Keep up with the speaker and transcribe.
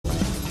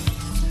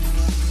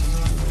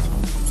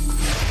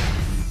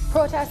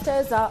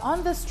Protesters are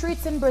on the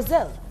streets in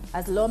Brazil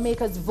as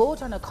lawmakers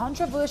vote on a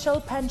controversial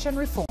pension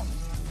reform.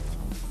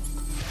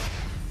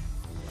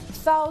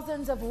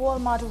 Thousands of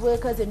Walmart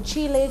workers in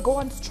Chile go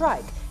on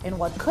strike in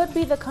what could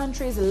be the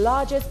country's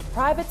largest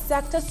private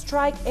sector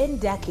strike in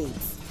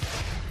decades.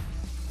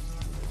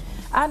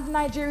 And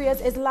Nigeria's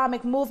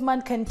Islamic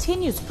movement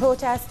continues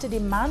protests to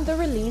demand the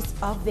release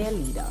of their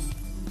leader.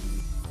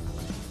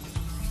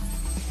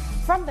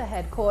 From the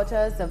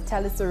headquarters of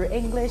Telesur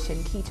English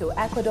in Quito,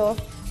 Ecuador,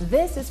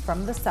 this is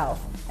From the South,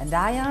 and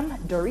I am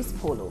Doris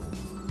Polo.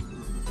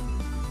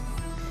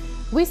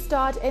 We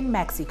start in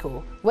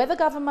Mexico, where the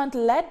government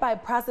led by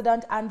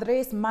President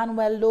Andrés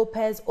Manuel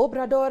López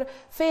Obrador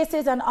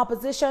faces an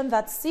opposition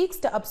that seeks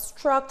to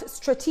obstruct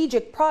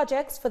strategic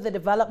projects for the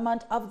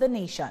development of the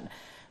nation.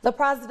 The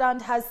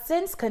president has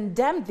since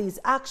condemned these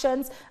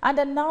actions and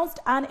announced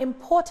an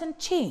important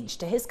change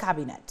to his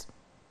cabinet.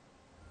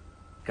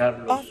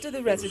 After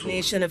the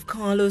resignation of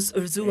Carlos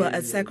Urzúa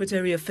as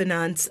Secretary of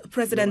Finance,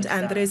 President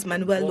Andrés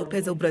Manuel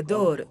López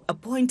Obrador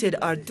appointed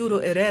Arturo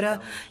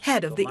Herrera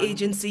head of the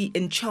agency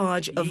in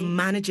charge of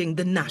managing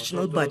the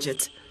national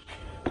budget.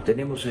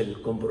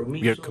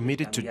 We are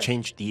committed to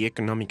change the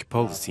economic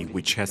policy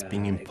which has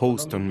been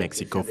imposed on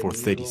Mexico for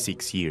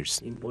 36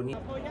 years.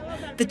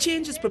 The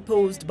changes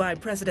proposed by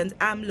President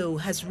AMLO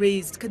has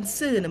raised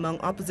concern among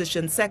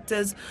opposition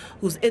sectors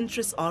whose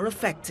interests are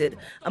affected,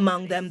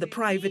 among them the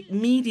private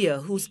media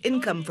whose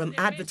income from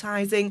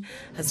advertising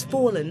has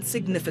fallen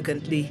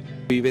significantly.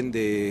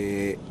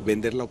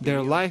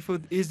 Their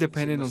livelihood is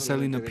dependent on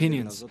selling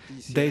opinions.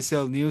 They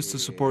sell news to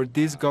support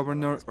this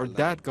governor or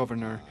that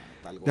governor.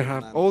 There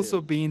have also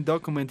been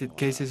documented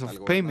cases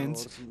of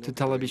payments to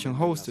television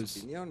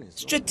hosts.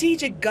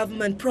 Strategic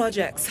government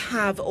projects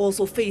have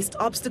also faced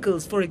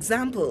obstacles. For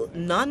example,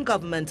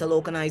 non-governmental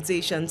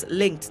organizations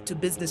linked to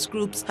business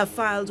groups have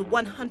filed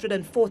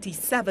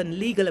 147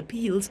 legal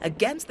appeals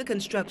against the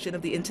construction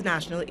of the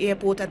international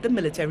airport at the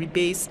military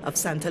base of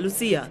Santa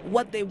Lucia.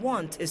 What they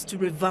want is to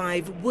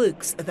revive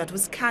works that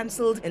was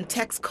cancelled in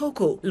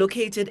Texcoco,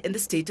 located in the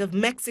state of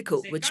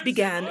Mexico, which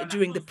began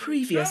during the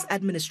previous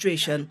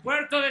administration.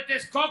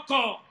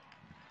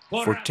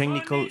 For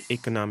technical,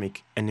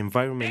 economic and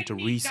environmental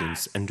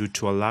reasons and due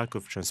to a lack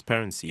of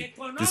transparency,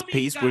 the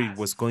space where it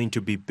was going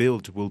to be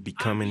built will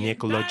become an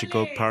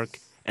ecological park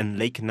and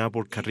Lake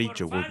Nabor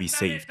Carrillo will be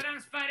saved.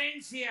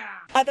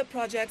 Other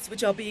projects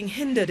which are being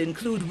hindered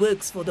include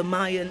works for the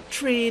Mayan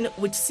train,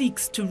 which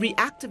seeks to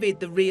reactivate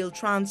the rail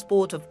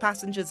transport of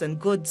passengers and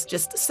goods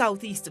just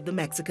southeast of the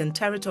Mexican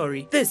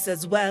territory. This,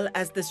 as well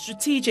as the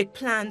strategic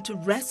plan to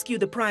rescue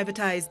the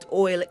privatized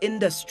oil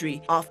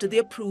industry after the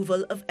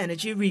approval of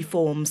energy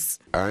reforms.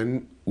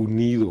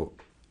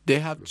 They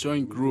have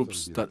joined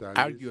groups that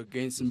argue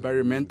against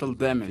environmental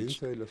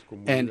damage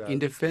and in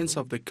defense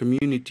of the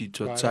community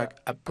to attack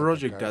a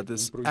project that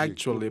is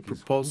actually a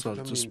proposal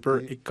to spur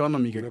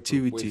economic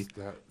activity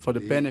for the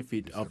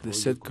benefit of the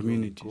said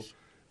communities.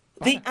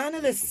 The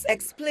analysts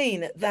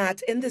explain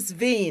that in this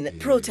vein,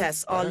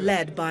 protests are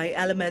led by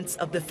elements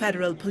of the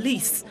federal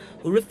police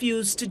who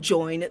refuse to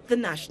join the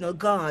National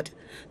Guard.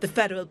 The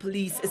federal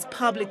police is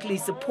publicly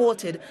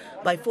supported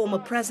by former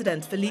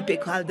President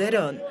Felipe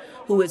Calderón,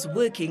 who is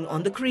working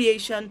on the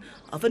creation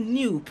of a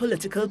new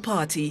political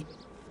party.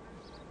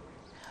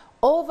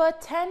 Over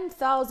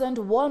 10,000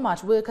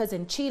 Walmart workers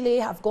in Chile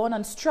have gone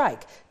on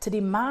strike to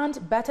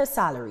demand better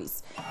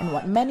salaries in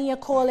what many are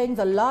calling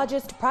the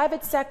largest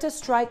private sector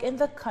strike in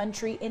the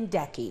country in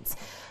decades.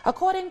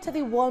 According to the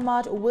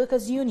Walmart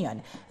Workers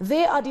Union,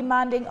 they are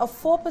demanding a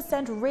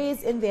 4%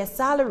 raise in their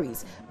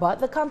salaries, but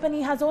the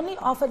company has only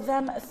offered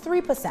them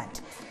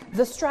 3%.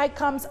 The strike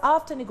comes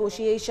after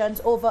negotiations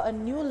over a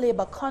new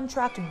labor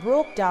contract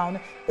broke down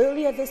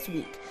earlier this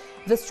week.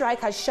 The strike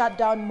has shut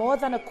down more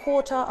than a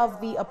quarter of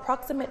the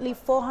approximately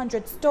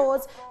 400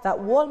 stores that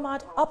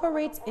Walmart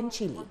operates in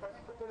Chile.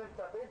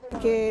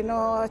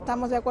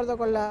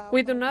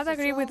 We do not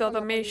agree with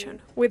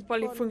automation, with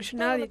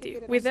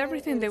polyfunctionality, with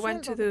everything they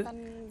want to do.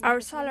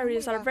 Our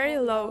salaries are very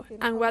low,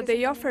 and what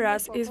they offer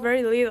us is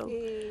very little.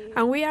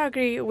 And we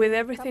agree with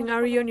everything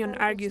our union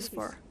argues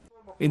for.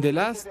 In the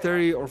last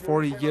 30 or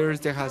 40 years,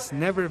 there has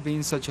never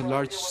been such a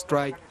large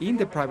strike in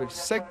the private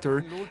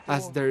sector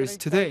as there is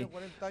today.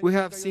 We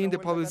have seen the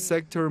public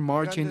sector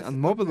marching and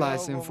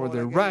mobilizing for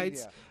their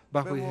rights,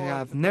 but we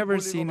have never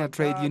seen a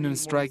trade union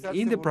strike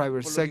in the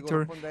private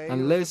sector,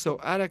 and less so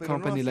at a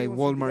company like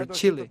Walmart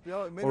Chile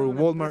or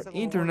Walmart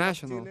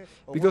International,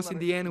 because in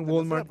the end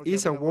Walmart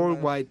is a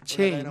worldwide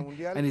chain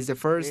and it's the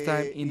first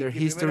time in their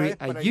history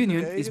a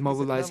union is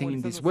mobilizing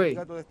in this way.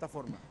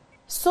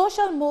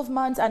 Social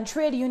movements and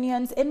trade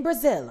unions in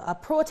Brazil are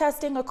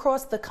protesting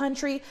across the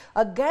country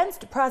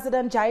against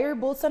President Jair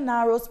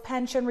Bolsonaro's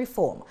pension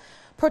reform.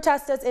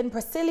 Protesters in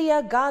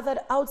Brasilia gathered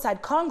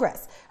outside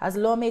Congress as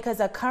lawmakers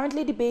are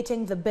currently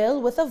debating the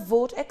bill with a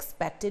vote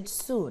expected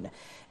soon.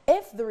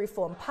 If the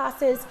reform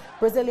passes,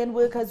 Brazilian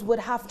workers would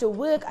have to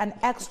work an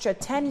extra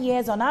 10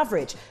 years on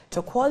average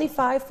to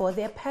qualify for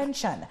their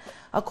pension.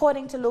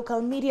 According to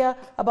local media,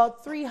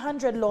 about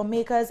 300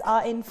 lawmakers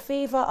are in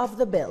favor of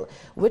the bill,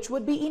 which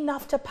would be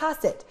enough to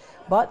pass it.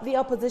 But the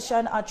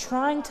opposition are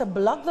trying to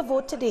block the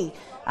vote today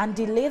and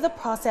delay the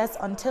process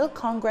until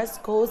Congress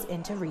goes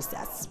into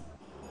recess.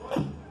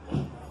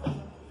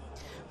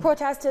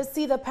 Protesters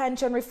see the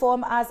pension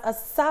reform as a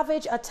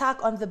savage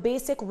attack on the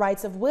basic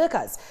rights of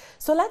workers.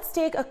 So let's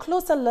take a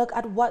closer look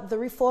at what the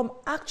reform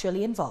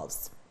actually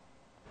involves.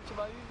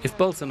 If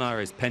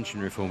Bolsonaro's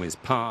pension reform is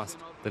passed,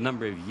 the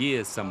number of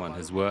years someone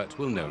has worked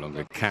will no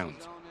longer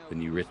count. The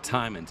new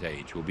retirement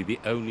age will be the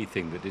only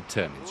thing that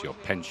determines your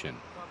pension.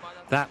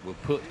 That will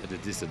put at a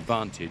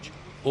disadvantage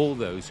all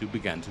those who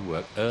began to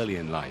work early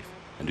in life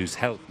and whose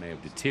health may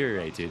have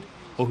deteriorated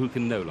or who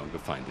can no longer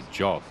find a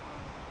job.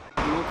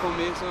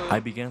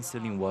 I began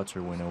selling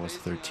water when I was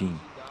 13.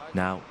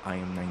 Now I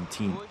am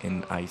 19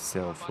 and I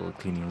sell for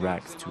cleaning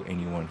rags to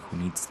anyone who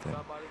needs them.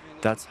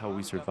 That's how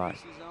we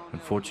survive,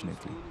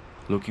 unfortunately,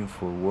 looking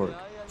for work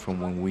from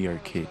when we are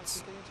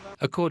kids.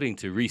 According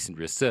to recent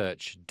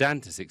research,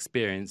 Dante's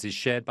experience is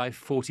shared by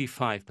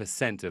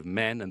 45% of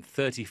men and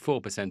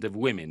 34% of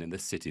women in the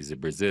cities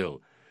of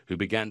Brazil, who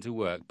began to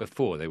work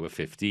before they were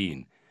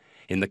 15.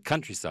 In the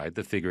countryside,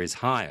 the figure is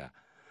higher,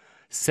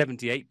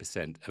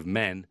 78% of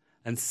men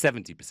and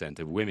 70%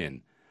 of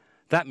women.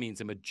 That means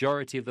a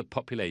majority of the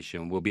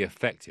population will be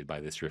affected by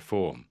this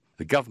reform.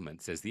 The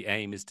government says the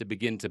aim is to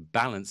begin to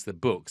balance the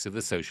books of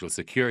the Social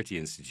Security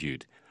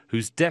Institute,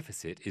 whose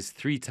deficit is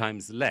 3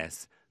 times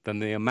less than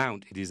the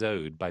amount it is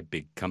owed by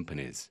big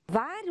companies.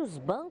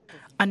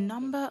 A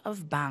number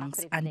of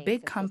banks and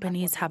big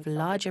companies have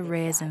large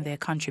arrears in their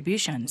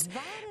contributions.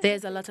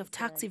 There's a lot of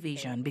tax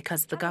evasion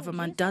because the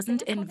government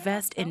doesn't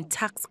invest in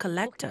tax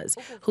collectors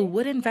who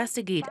would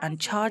investigate and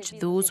charge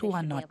those who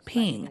are not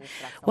paying.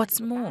 What's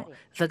more,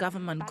 the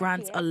government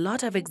grants a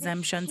lot of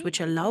exemptions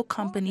which allow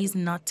companies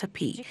not to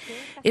pay.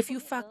 If you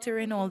factor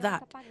in all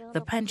that,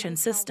 the pension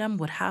system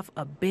would have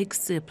a big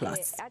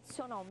surplus.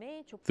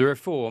 The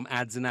reform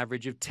adds an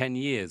average of 10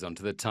 years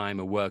onto the time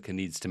a worker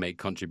needs to make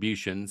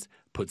contributions,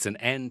 puts an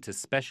end to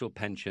special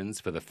pensions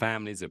for the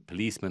families of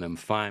policemen and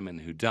firemen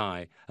who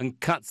die, and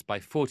cuts by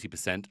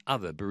 40%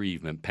 other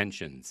bereavement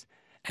pensions.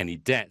 Any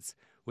debts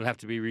will have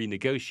to be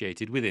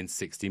renegotiated within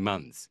 60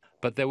 months,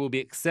 but there will be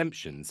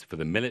exemptions for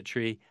the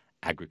military,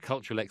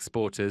 agricultural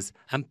exporters,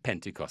 and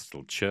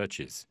Pentecostal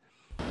churches.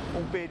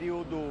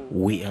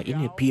 We are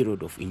in a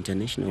period of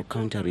international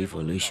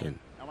counter-revolution,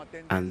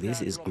 and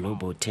this is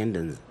global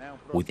tendency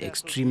with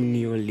extreme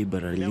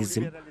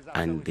neoliberalism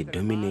and the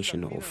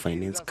domination of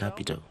finance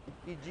capital.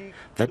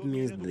 That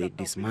means the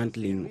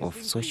dismantling of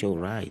social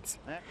rights,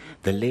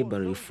 the labor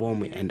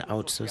reform and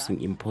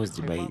outsourcing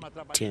imposed by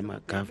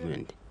Temer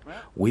government,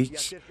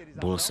 which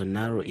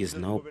Bolsonaro is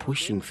now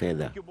pushing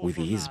further with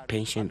his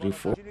pension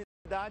reform.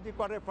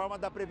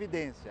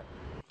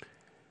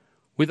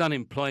 With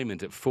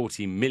unemployment at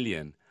 40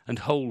 million and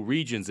whole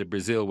regions of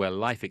Brazil where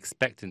life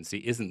expectancy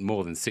isn't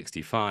more than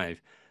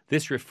 65,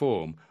 this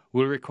reform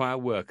will require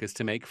workers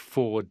to make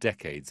 4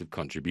 decades of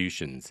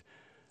contributions.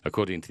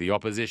 According to the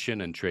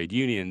opposition and trade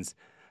unions,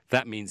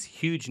 that means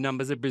huge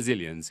numbers of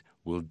Brazilians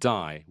will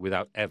die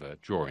without ever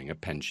drawing a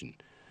pension.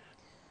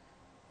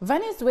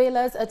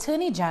 Venezuela's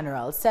Attorney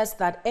General says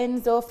that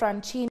Enzo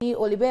Francini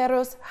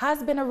Oliveros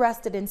has been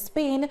arrested in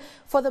Spain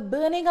for the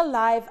burning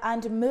alive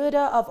and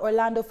murder of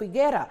Orlando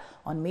Figuera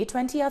on May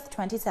 20th,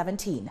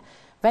 2017.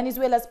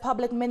 Venezuela's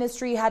public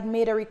ministry had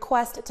made a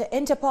request to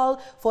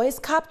Interpol for his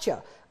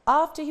capture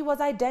after he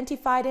was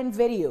identified in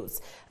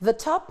videos. The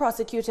top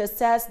prosecutor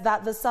says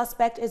that the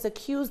suspect is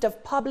accused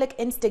of public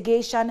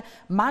instigation,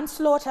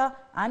 manslaughter,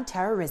 and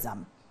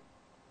terrorism.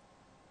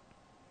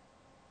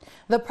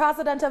 The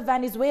president of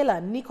Venezuela,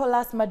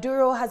 Nicolas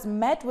Maduro, has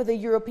met with the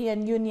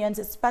European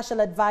Union's special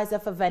advisor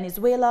for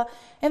Venezuela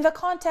in the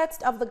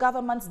context of the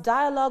government's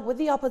dialogue with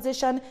the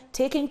opposition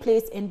taking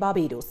place in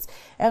Barbados.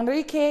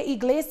 Enrique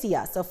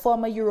Iglesias, a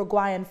former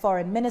Uruguayan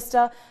foreign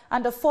minister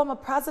and a former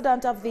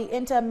president of the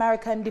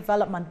Inter-American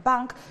Development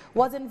Bank,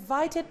 was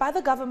invited by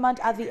the government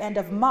at the end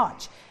of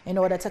March in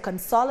order to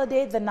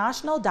consolidate the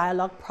national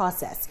dialogue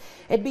process.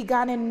 It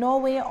began in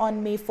Norway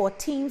on May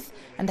 14th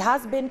and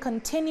has been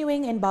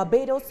continuing in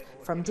Barbados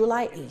from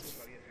July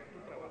 8th.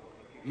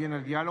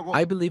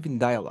 I believe in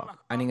dialogue,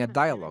 and in a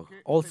dialogue,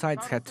 all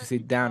sides have to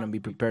sit down and be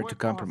prepared to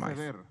compromise.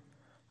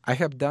 I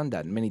have done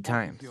that many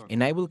times,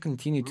 and I will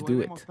continue to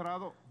do it,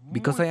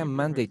 because I am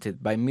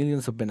mandated by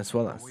millions of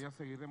Venezuelans,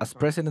 as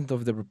President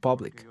of the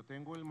Republic,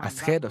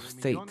 as head of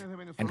state,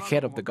 and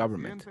head of the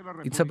government.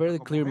 It's a very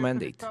clear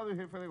mandate.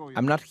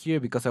 I'm not here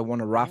because I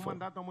won a raffle,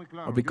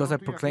 or because I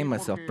proclaim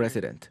myself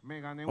president,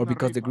 or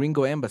because the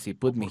Gringo Embassy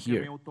put me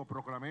here.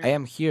 I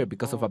am here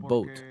because of a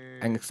vote,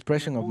 an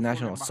expression of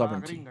national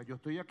sovereignty.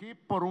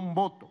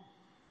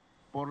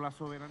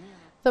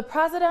 The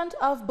president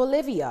of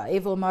Bolivia,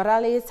 Evo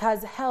Morales,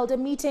 has held a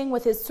meeting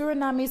with his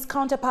Surinamese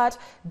counterpart,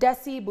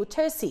 Desi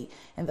Bouterse,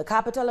 in the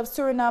capital of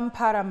Suriname,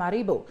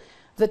 Paramaribo.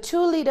 The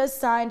two leaders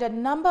signed a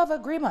number of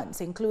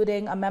agreements,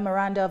 including a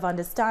memorandum of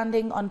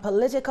understanding on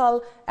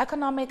political,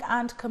 economic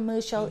and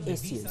commercial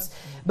issues.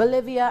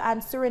 Bolivia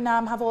and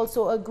Suriname have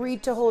also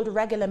agreed to hold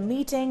regular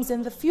meetings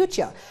in the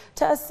future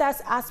to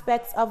assess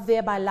aspects of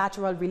their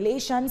bilateral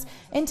relations,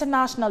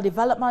 international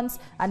developments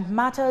and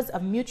matters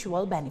of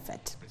mutual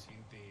benefit.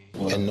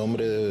 In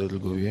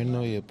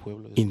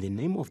the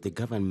name of the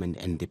government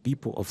and the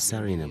people of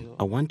Suriname,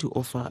 I want to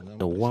offer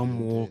a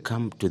warm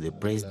welcome to the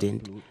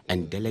President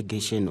and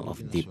delegation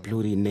of the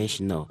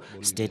plurinational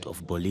state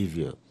of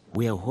Bolivia.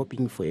 We are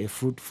hoping for a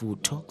fruitful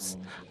talks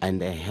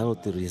and a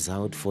healthy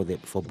result for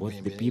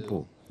both the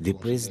people. The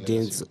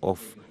President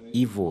of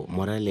Evo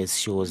Morales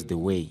shows the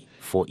way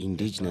for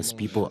indigenous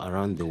people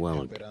around the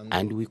world,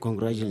 and we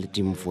congratulate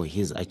him for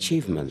his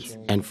achievements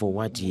and for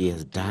what he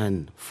has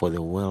done for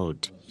the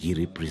world he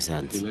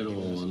represents.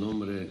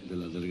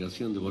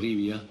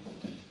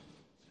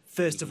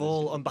 First of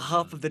all, on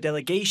behalf of the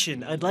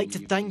delegation, I'd like to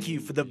thank you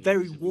for the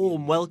very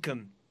warm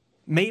welcome.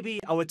 Maybe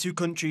our two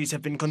countries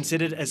have been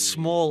considered as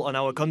small on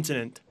our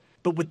continent,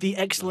 but with the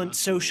excellent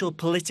social,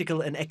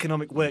 political and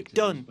economic work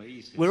done,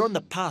 we're on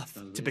the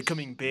path to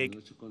becoming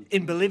big.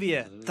 In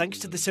Bolivia, thanks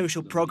to the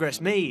social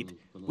progress made,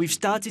 we've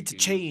started to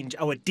change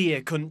our dear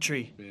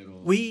country.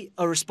 We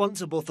are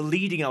responsible for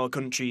leading our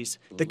countries,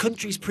 the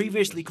countries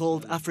previously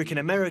called African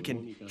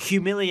American,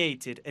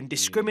 humiliated and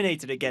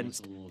discriminated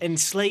against,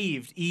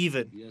 enslaved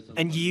even.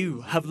 And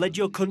you have led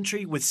your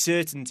country with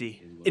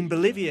certainty. In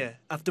Bolivia,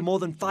 after more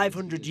than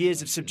 500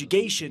 years of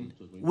subjugation,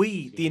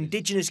 we, the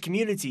indigenous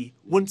community,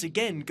 once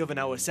again govern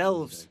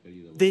ourselves.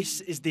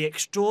 This is the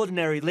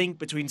extraordinary link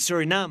between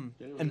Suriname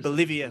and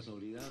Bolivia.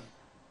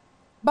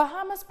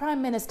 Bahamas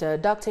Prime Minister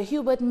Dr.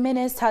 Hubert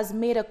Minnis has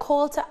made a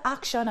call to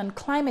action on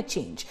climate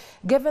change,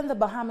 given the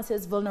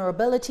Bahamas'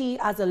 vulnerability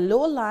as a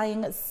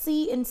low-lying,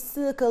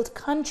 sea-encircled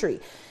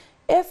country.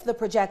 If the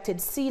projected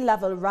sea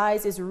level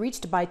rise is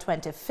reached by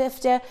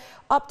 2050,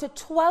 up to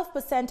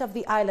 12% of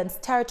the island's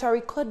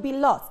territory could be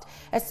lost,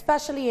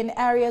 especially in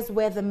areas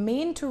where the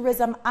main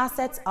tourism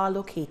assets are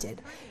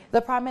located.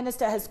 The Prime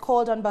Minister has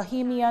called on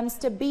Bahamians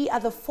to be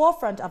at the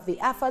forefront of the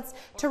efforts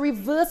to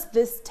reverse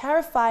this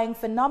terrifying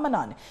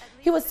phenomenon.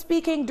 He was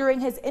speaking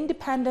during his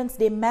Independence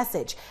Day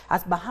message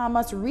as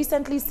Bahamas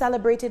recently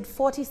celebrated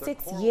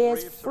 46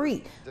 years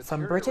free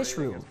from British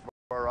rule.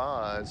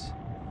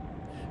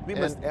 We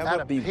must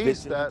ever be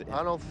vigilant in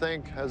I don't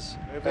think has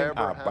ever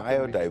our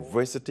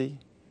biodiversity,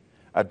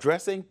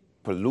 addressing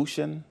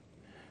pollution,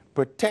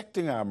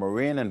 protecting our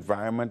marine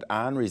environment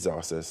and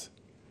resources,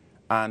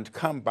 and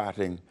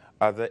combating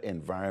other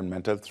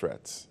environmental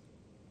threats.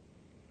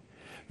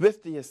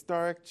 With the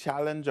historic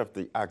challenge of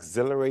the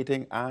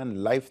exhilarating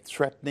and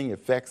life-threatening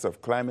effects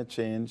of climate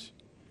change,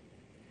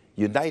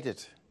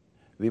 united,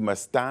 we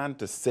must stand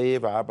to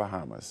save our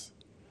Bahamas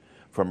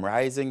from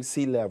rising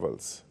sea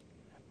levels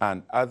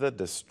and other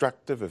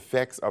destructive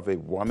effects of a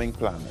warming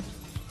planet.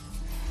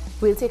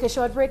 We'll take a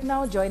short break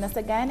now. Join us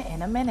again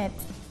in a minute.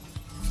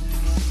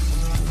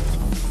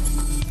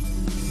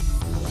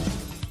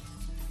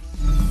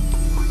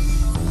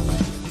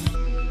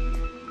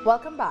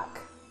 Welcome back.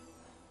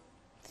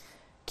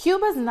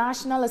 Cuba's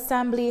National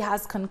Assembly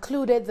has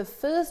concluded the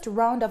first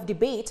round of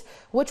debate,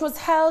 which was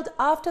held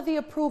after the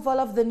approval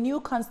of the new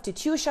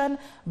constitution,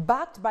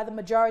 backed by the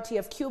majority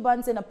of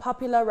Cubans in a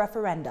popular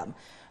referendum.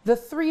 The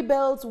three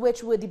bills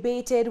which were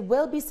debated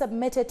will be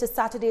submitted to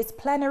Saturday's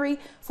plenary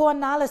for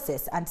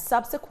analysis and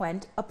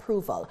subsequent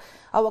approval.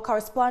 Our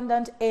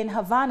correspondent in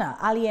Havana,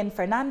 Alien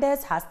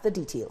Fernandez, has the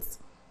details.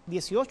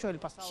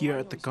 Here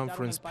at the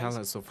Conference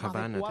Palace of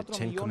Havana, the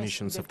 10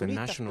 commissions of the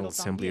National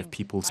Assembly of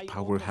People's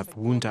Power have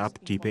wound up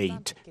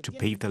debate to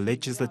pave the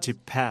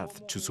legislative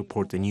path to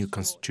support the new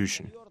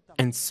constitution.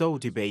 And so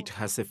debate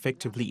has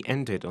effectively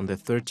ended on the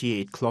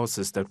 38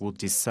 clauses that will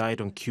decide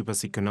on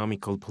Cuba's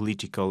economical,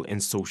 political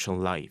and social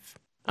life.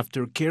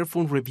 After a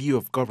careful review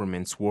of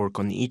government's work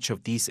on each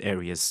of these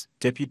areas,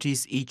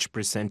 deputies each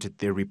presented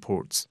their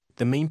reports.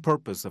 The main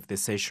purpose of the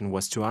session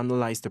was to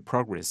analyze the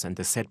progress and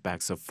the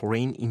setbacks of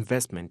foreign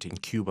investment in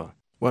Cuba.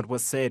 What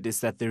was said is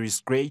that there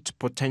is great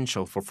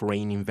potential for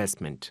foreign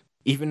investment.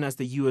 Even as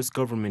the U.S.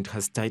 government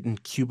has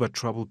tightened Cuba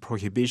travel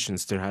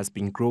prohibitions, there has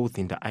been growth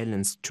in the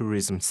island's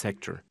tourism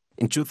sector.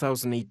 In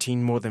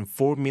 2018, more than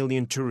 4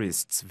 million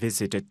tourists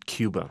visited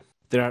Cuba.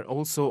 There are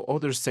also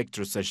other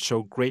sectors that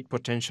show great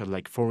potential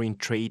like foreign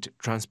trade,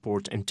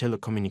 transport and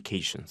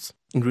telecommunications.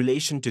 In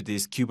relation to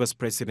this, Cuba's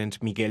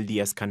President Miguel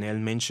Díaz-Canel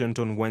mentioned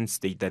on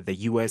Wednesday that the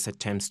U.S.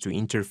 attempts to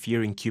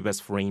interfere in Cuba's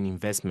foreign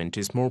investment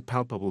is more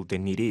palpable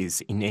than it is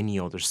in any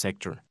other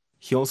sector.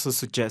 He also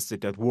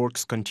suggested that work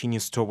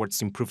continues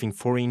towards improving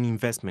foreign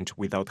investment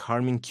without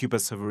harming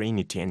Cuba's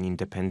sovereignty and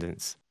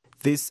independence.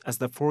 This as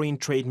the Foreign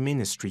Trade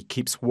Ministry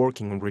keeps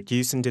working on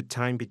reducing the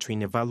time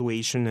between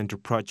evaluation and the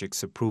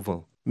project's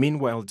approval.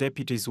 Meanwhile,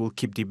 deputies will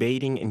keep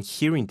debating and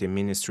hearing the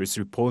ministry's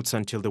reports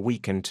until the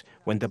weekend,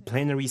 when the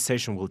plenary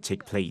session will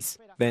take place.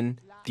 Then,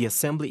 the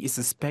Assembly is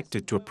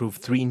expected to approve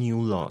 3 new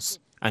laws.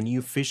 a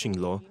new fishing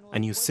law, a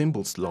new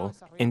symbols law,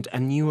 and a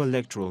new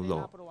electoral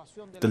law.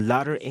 The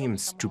latter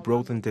aims to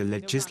broaden the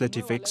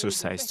legislative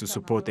exercise to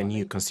support the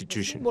new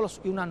constitution.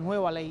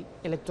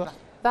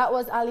 That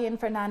was Alian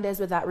Fernandez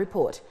with that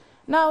report.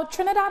 Now,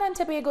 Trinidad and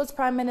Tobago's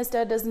Prime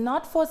Minister does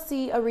not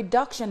foresee a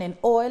reduction in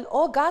oil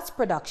or gas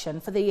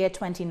production for the year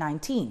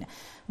 2019.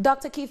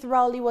 Dr. Keith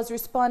Rowley was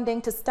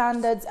responding to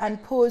Standards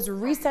 & Poor's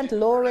recent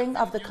lowering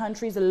of the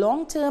country's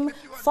long-term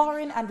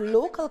foreign and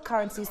local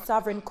currency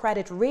sovereign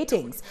credit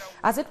ratings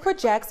as it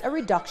projects a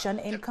reduction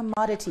in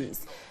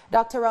commodities.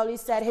 Dr. Rowley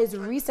said his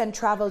recent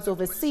travels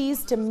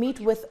overseas to meet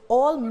with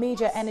all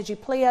major energy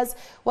players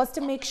was to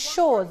make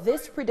sure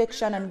this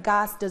prediction on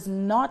gas does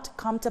not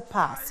come to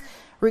pass.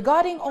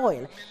 Regarding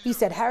oil, he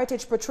said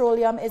Heritage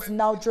Petroleum is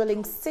now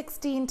drilling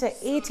 16 to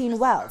 18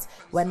 wells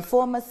when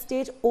former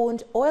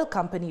state-owned oil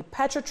company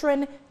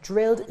Petrotrin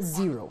drilled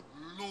 0.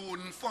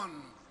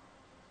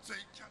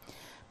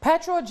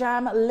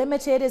 Petrojam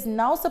Limited is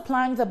now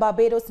supplying the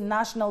Barbados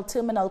National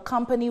Terminal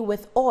Company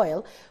with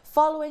oil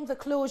following the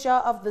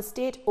closure of the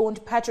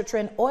state-owned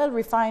Petrotrin oil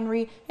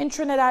refinery in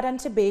Trinidad and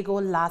Tobago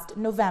last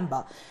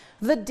November.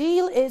 The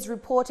deal is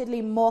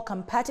reportedly more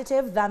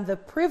competitive than the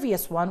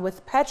previous one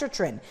with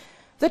Petrotrin.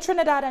 The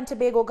Trinidad and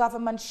Tobago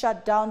government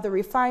shut down the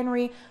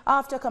refinery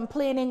after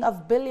complaining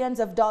of billions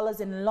of dollars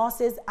in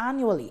losses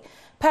annually.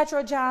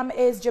 Petrojam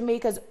is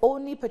Jamaica's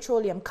only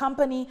petroleum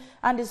company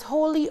and is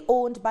wholly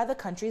owned by the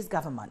country's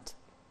government.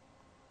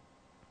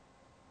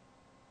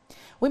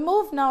 We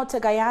move now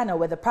to Guyana,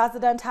 where the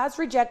president has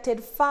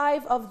rejected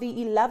 5 of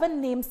the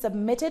 11 names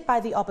submitted by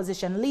the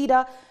opposition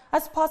leader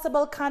as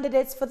possible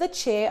candidates for the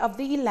chair of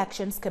the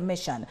Elections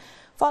Commission.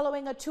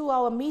 Following a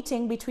 2-hour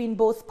meeting between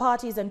both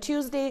parties on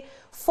Tuesday,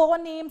 4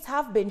 names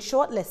have been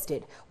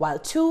shortlisted, while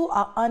 2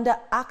 are under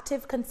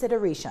active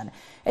consideration.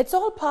 It's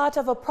all part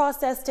of a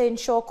process to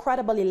ensure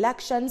credible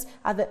elections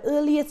at the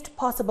earliest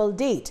possible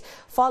date,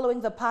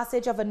 following the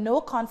passage of a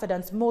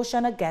no-confidence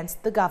motion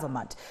against the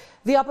government.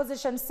 The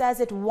opposition says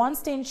it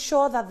wants to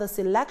ensure that the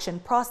selection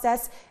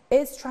process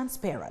is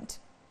transparent.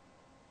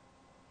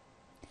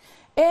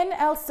 In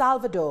El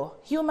Salvador,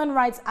 human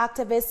rights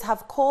activists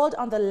have called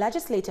on the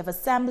Legislative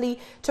Assembly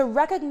to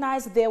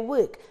recognize their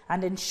work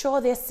and ensure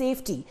their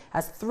safety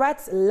as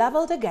threats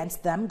leveled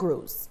against them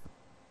grows.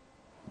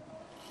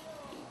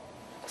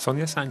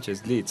 Sonia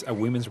Sanchez leads a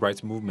women's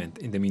rights movement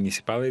in the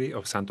municipality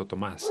of Santo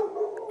Tomás.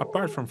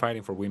 Apart from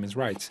fighting for women's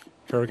rights,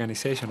 her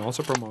organization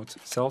also promotes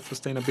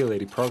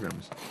self-sustainability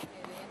programs.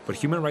 But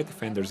human rights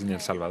defenders in El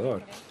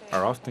Salvador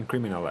are often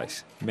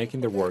criminalized, making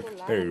their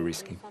work very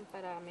risky.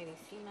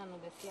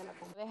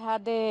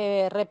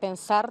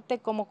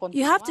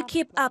 You have to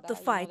keep up the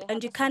fight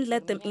and you can't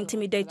let them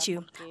intimidate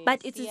you.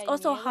 But it is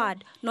also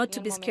hard not to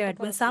be scared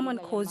when someone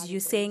calls you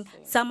saying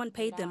someone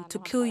paid them to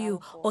kill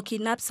you or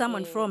kidnap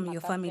someone from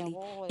your family.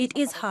 It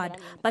is hard,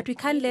 but we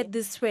can't let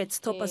these threats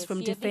stop us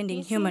from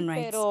defending human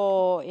rights.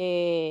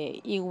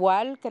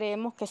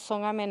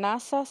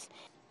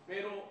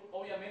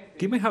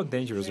 Given how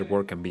dangerous their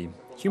work can be,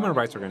 human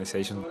rights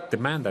organizations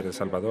demand that El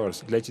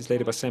Salvador's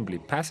Legislative Assembly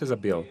passes a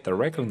bill that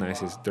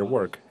recognizes their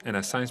work and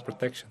assigns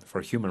protection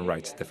for human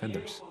rights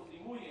defenders.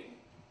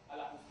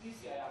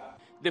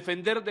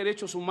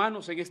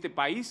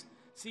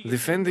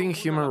 Defending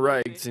human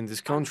rights in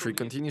this country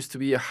continues to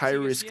be a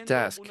high-risk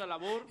task.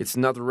 It's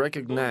not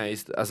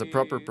recognized as a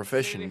proper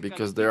profession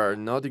because there are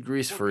no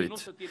degrees for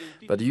it.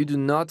 But you do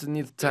not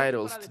need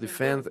titles to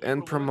defend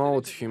and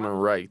promote human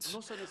rights.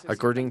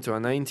 According to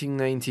a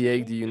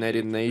 1998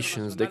 United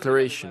Nations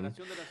declaration,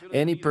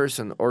 any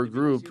person or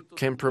group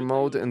can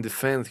promote and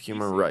defend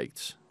human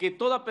rights.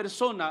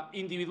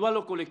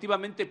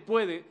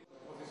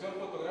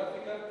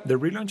 The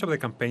relaunch of the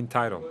campaign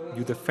title,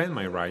 You Defend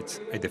My Rights,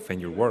 I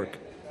Defend Your Work,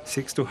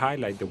 seeks to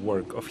highlight the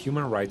work of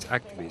human rights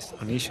activists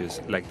on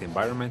issues like the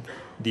environment,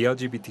 the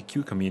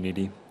LGBTQ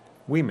community,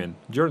 women,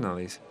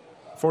 journalists,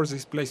 forced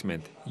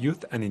displacement,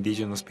 youth and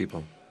indigenous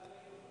people.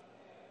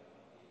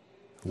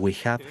 We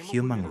have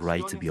human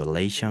rights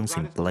violations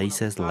in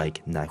places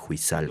like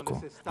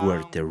Nahuizalco,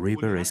 where the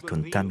river is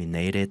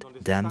contaminated,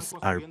 dams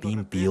are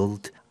being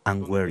built,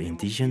 and where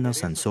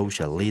indigenous and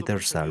social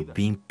leaders are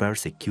being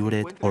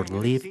persecuted or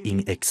live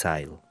in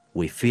exile.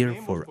 We fear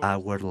for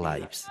our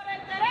lives.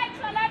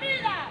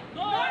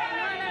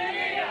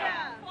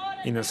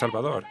 In El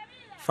Salvador,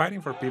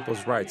 fighting for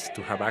people's rights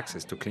to have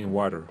access to clean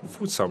water,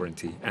 food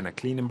sovereignty, and a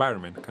clean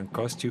environment can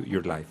cost you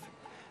your life.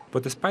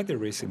 But despite the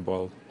risks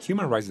involved,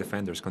 human rights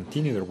defenders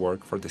continue their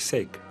work for the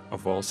sake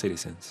of all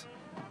citizens.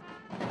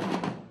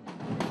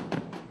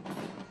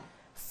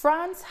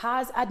 France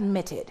has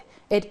admitted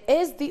it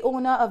is the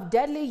owner of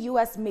deadly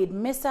U.S.-made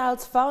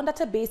missiles found at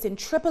a base in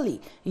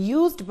Tripoli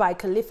used by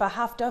Khalifa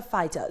Haftar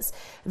fighters.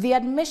 The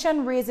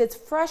admission raises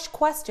fresh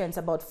questions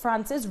about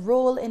France's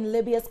role in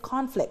Libya's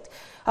conflict.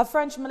 A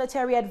French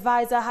military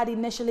advisor had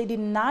initially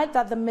denied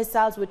that the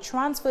missiles were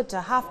transferred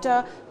to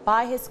Haftar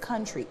by his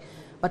country.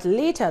 but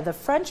later the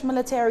French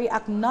military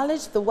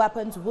acknowledged the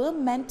weapons were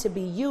meant to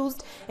be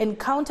used in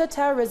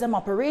counter-terrorism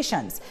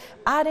operations,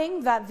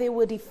 adding that they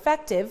were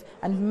defective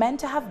and meant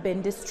to have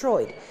been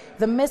destroyed.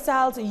 The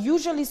missiles,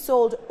 usually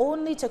sold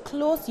only to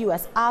close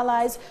U.S.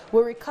 allies,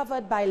 were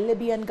recovered by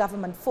Libyan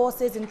government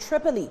forces in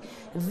Tripoli.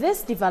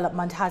 This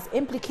development has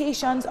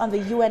implications on the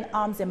UN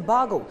arms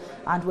embargo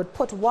and would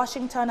put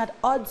Washington at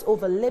odds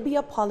over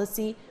Libya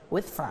policy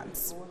with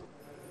France.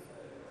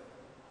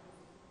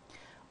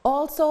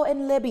 Also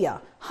in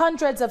Libya,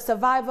 hundreds of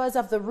survivors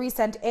of the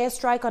recent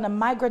airstrike on a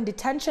migrant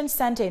detention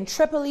center in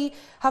Tripoli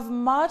have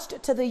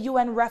marched to the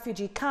UN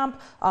refugee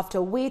camp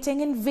after waiting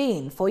in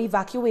vain for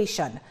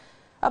evacuation.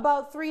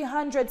 About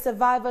 300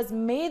 survivors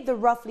made the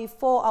roughly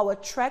 4-hour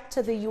trek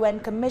to the UN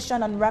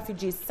Commission on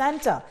Refugees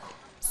Center.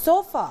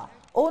 So far,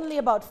 only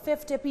about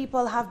 50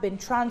 people have been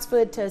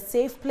transferred to a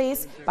safe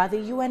place by the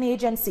UN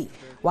agency,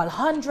 while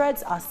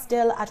hundreds are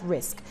still at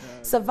risk.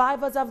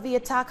 Survivors of the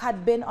attack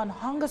had been on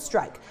hunger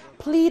strike,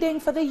 pleading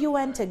for the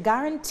UN to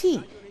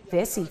guarantee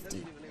their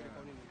safety.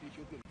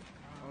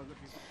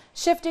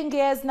 Shifting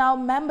gears now,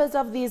 members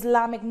of the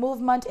Islamic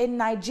movement in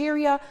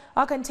Nigeria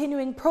are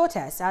continuing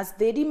protests as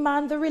they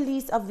demand the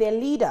release of their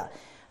leader.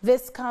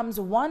 This comes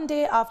one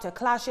day after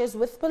clashes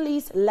with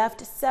police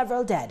left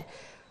several dead.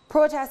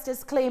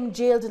 Protesters claim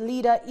jailed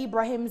leader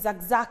Ibrahim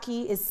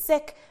Zakzaki is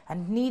sick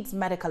and needs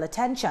medical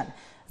attention.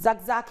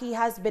 Zakzaki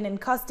has been in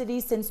custody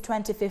since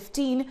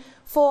 2015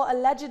 for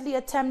allegedly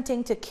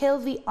attempting to kill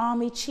the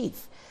army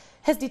chief.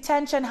 His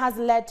detention has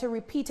led to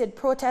repeated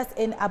protests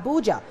in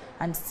Abuja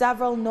and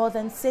several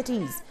northern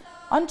cities.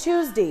 On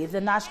Tuesday,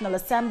 the National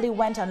Assembly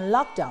went on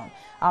lockdown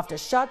after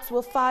shots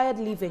were fired,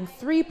 leaving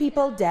 3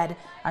 people dead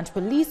and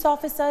police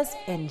officers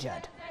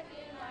injured.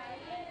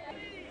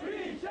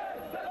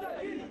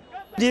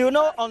 You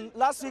know, on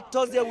last week,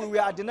 Thursday, we were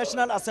at the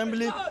National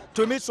Assembly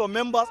to meet some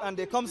members, and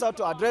they comes out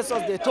to address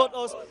us. They told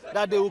us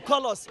that they will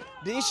call us.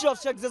 The issue of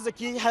Sheikh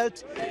Zakzaki's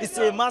health is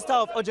a matter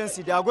of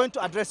urgency. They are going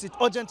to address it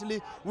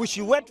urgently. We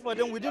should wait for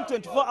them. Within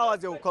 24 hours,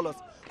 they will call us.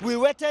 We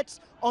waited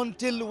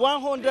until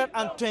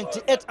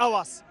 128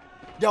 hours.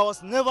 There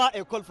was never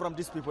a call from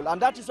these people,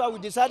 and that is why we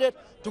decided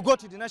to go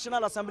to the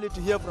National Assembly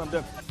to hear from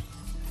them.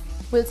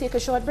 We'll take a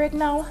short break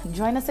now.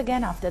 Join us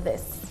again after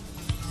this.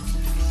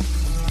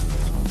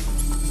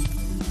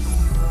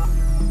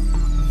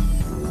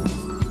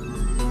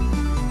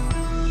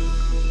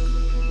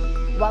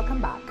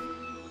 Welcome back.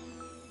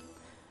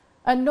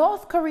 A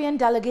North Korean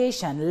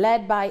delegation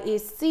led by a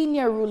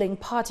senior ruling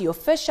party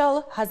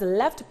official has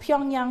left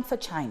Pyongyang for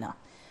China.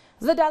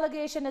 The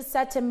delegation is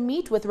set to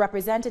meet with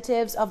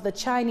representatives of the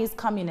Chinese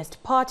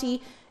Communist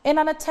Party in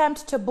an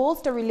attempt to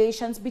bolster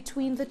relations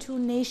between the two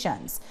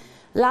nations.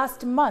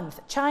 Last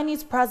month,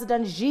 Chinese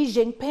President Xi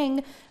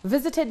Jinping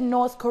visited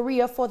North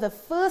Korea for the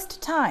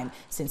first time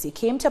since he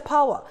came to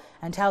power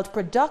and held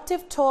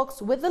productive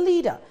talks with the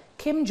leader,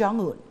 Kim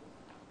Jong-un.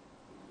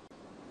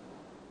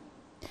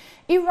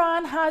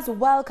 Iran has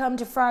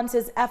welcomed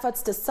France's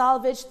efforts to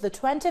salvage the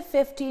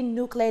 2015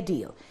 nuclear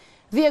deal.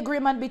 The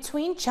agreement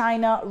between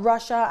China,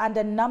 Russia, and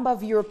a number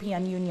of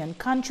European Union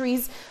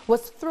countries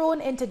was thrown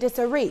into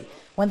disarray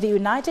when the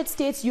United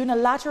States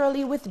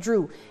unilaterally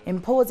withdrew,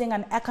 imposing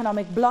an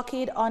economic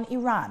blockade on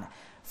Iran.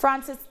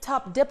 France's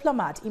top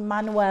diplomat,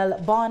 Emmanuel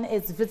Bon,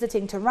 is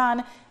visiting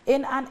Tehran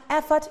in an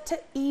effort to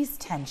ease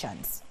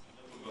tensions.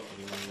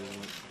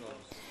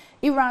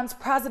 Iran's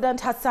President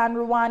Hassan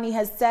Rouhani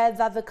has said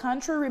that the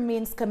country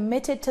remains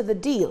committed to the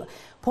deal,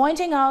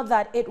 pointing out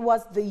that it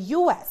was the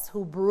U.S.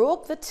 who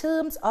broke the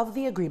terms of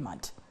the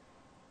agreement.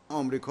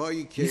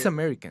 These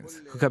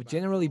Americans, who have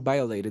generally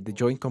violated the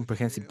Joint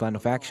Comprehensive Plan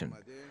of Action,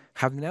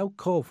 have now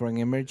called for an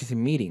emergency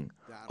meeting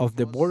of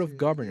the Board of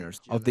Governors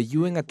of the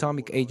UN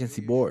Atomic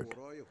Agency Board,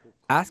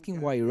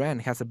 asking why Iran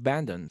has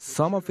abandoned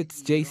some of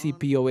its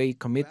JCPOA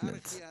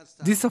commitments.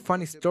 This is a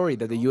funny story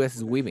that the U.S.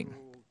 is weaving,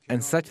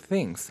 and such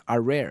things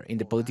are rare in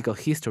the political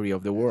history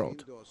of the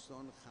world.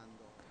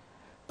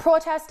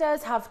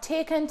 Protesters have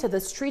taken to the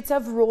streets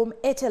of Rome,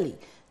 Italy,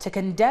 to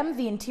condemn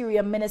the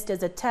Interior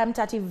Minister's attempt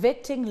at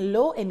evicting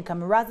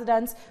low-income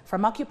residents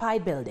from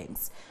occupied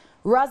buildings.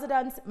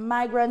 Residents,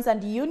 migrants,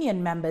 and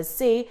union members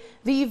say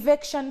the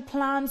eviction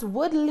plans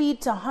would lead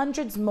to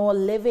hundreds more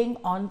living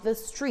on the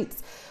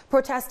streets.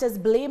 Protesters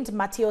blamed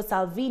Matteo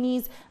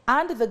Salvini's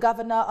and the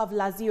governor of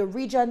Lazio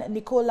region,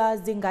 Nicola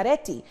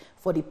Zingaretti,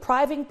 for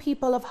depriving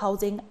people of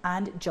housing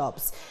and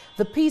jobs.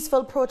 The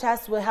peaceful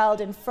protests were held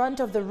in front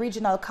of the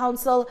regional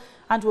council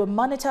and were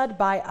monitored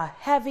by a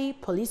heavy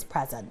police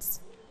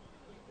presence.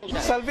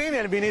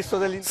 Salvini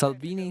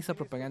is a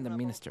propaganda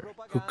minister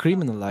who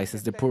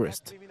criminalizes the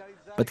poorest,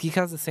 but he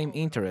has the same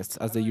interests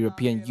as the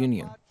European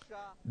Union.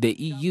 The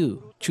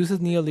EU chooses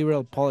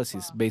neoliberal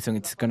policies based on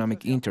its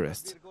economic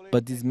interests,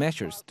 but these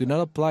measures do not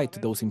apply to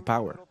those in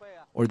power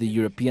or the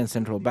European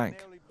Central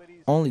Bank,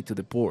 only to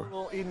the poor.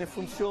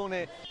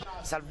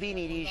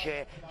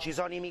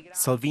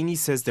 Salvini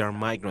says there are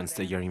migrants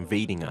that are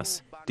invading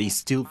us. They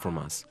steal from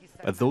us.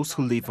 But those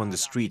who live on the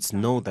streets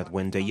know that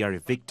when they are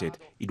evicted,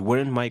 it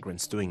weren't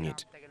migrants doing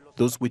it.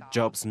 Those with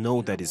jobs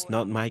know that it's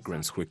not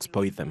migrants who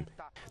exploit them.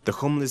 The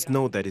homeless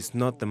know that it's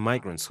not the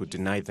migrants who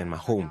deny them a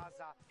home.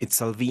 It's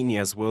Salvini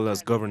as well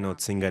as Governor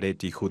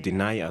Zingaretti who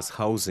deny us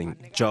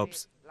housing,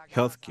 jobs,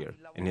 healthcare,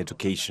 and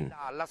education.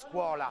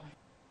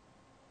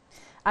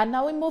 And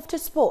now we move to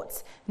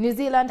sports. New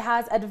Zealand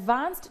has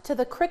advanced to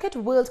the Cricket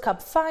World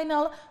Cup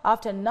final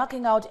after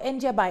knocking out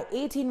India by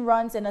 18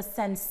 runs in a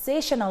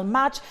sensational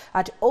match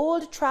at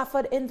Old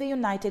Trafford in the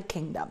United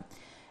Kingdom.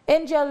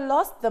 India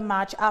lost the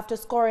match after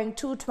scoring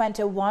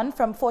 221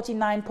 from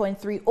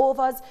 49.3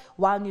 overs,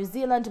 while New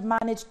Zealand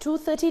managed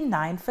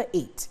 239 for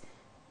 8.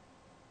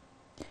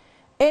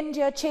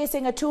 India,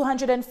 chasing a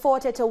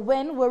 240 to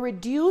win, were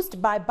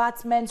reduced by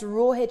batsmen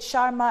Rohit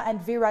Sharma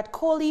and Virat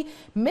Kohli,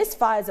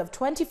 misfires of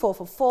 24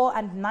 for 4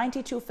 and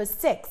 92 for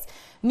 6.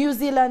 New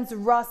Zealand's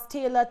Ross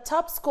Taylor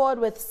top scored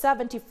with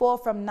 74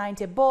 from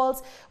 90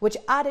 balls, which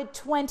added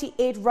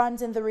 28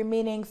 runs in the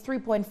remaining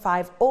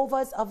 3.5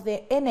 overs of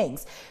their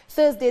innings.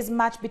 Thursday's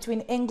match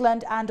between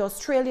England and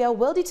Australia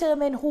will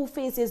determine who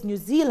faces New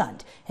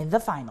Zealand in the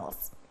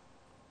finals.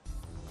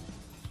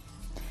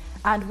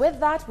 And with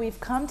that, we've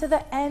come to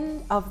the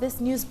end of this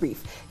news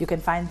brief. You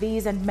can find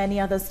these and many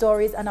other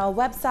stories on our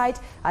website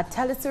at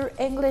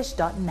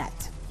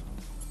telesurenglish.net.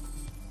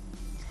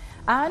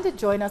 And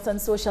join us on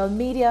social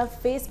media,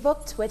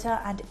 Facebook, Twitter,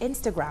 and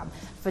Instagram.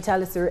 For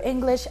Telesur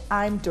English,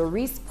 I'm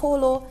Doris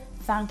Polo.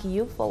 Thank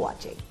you for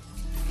watching.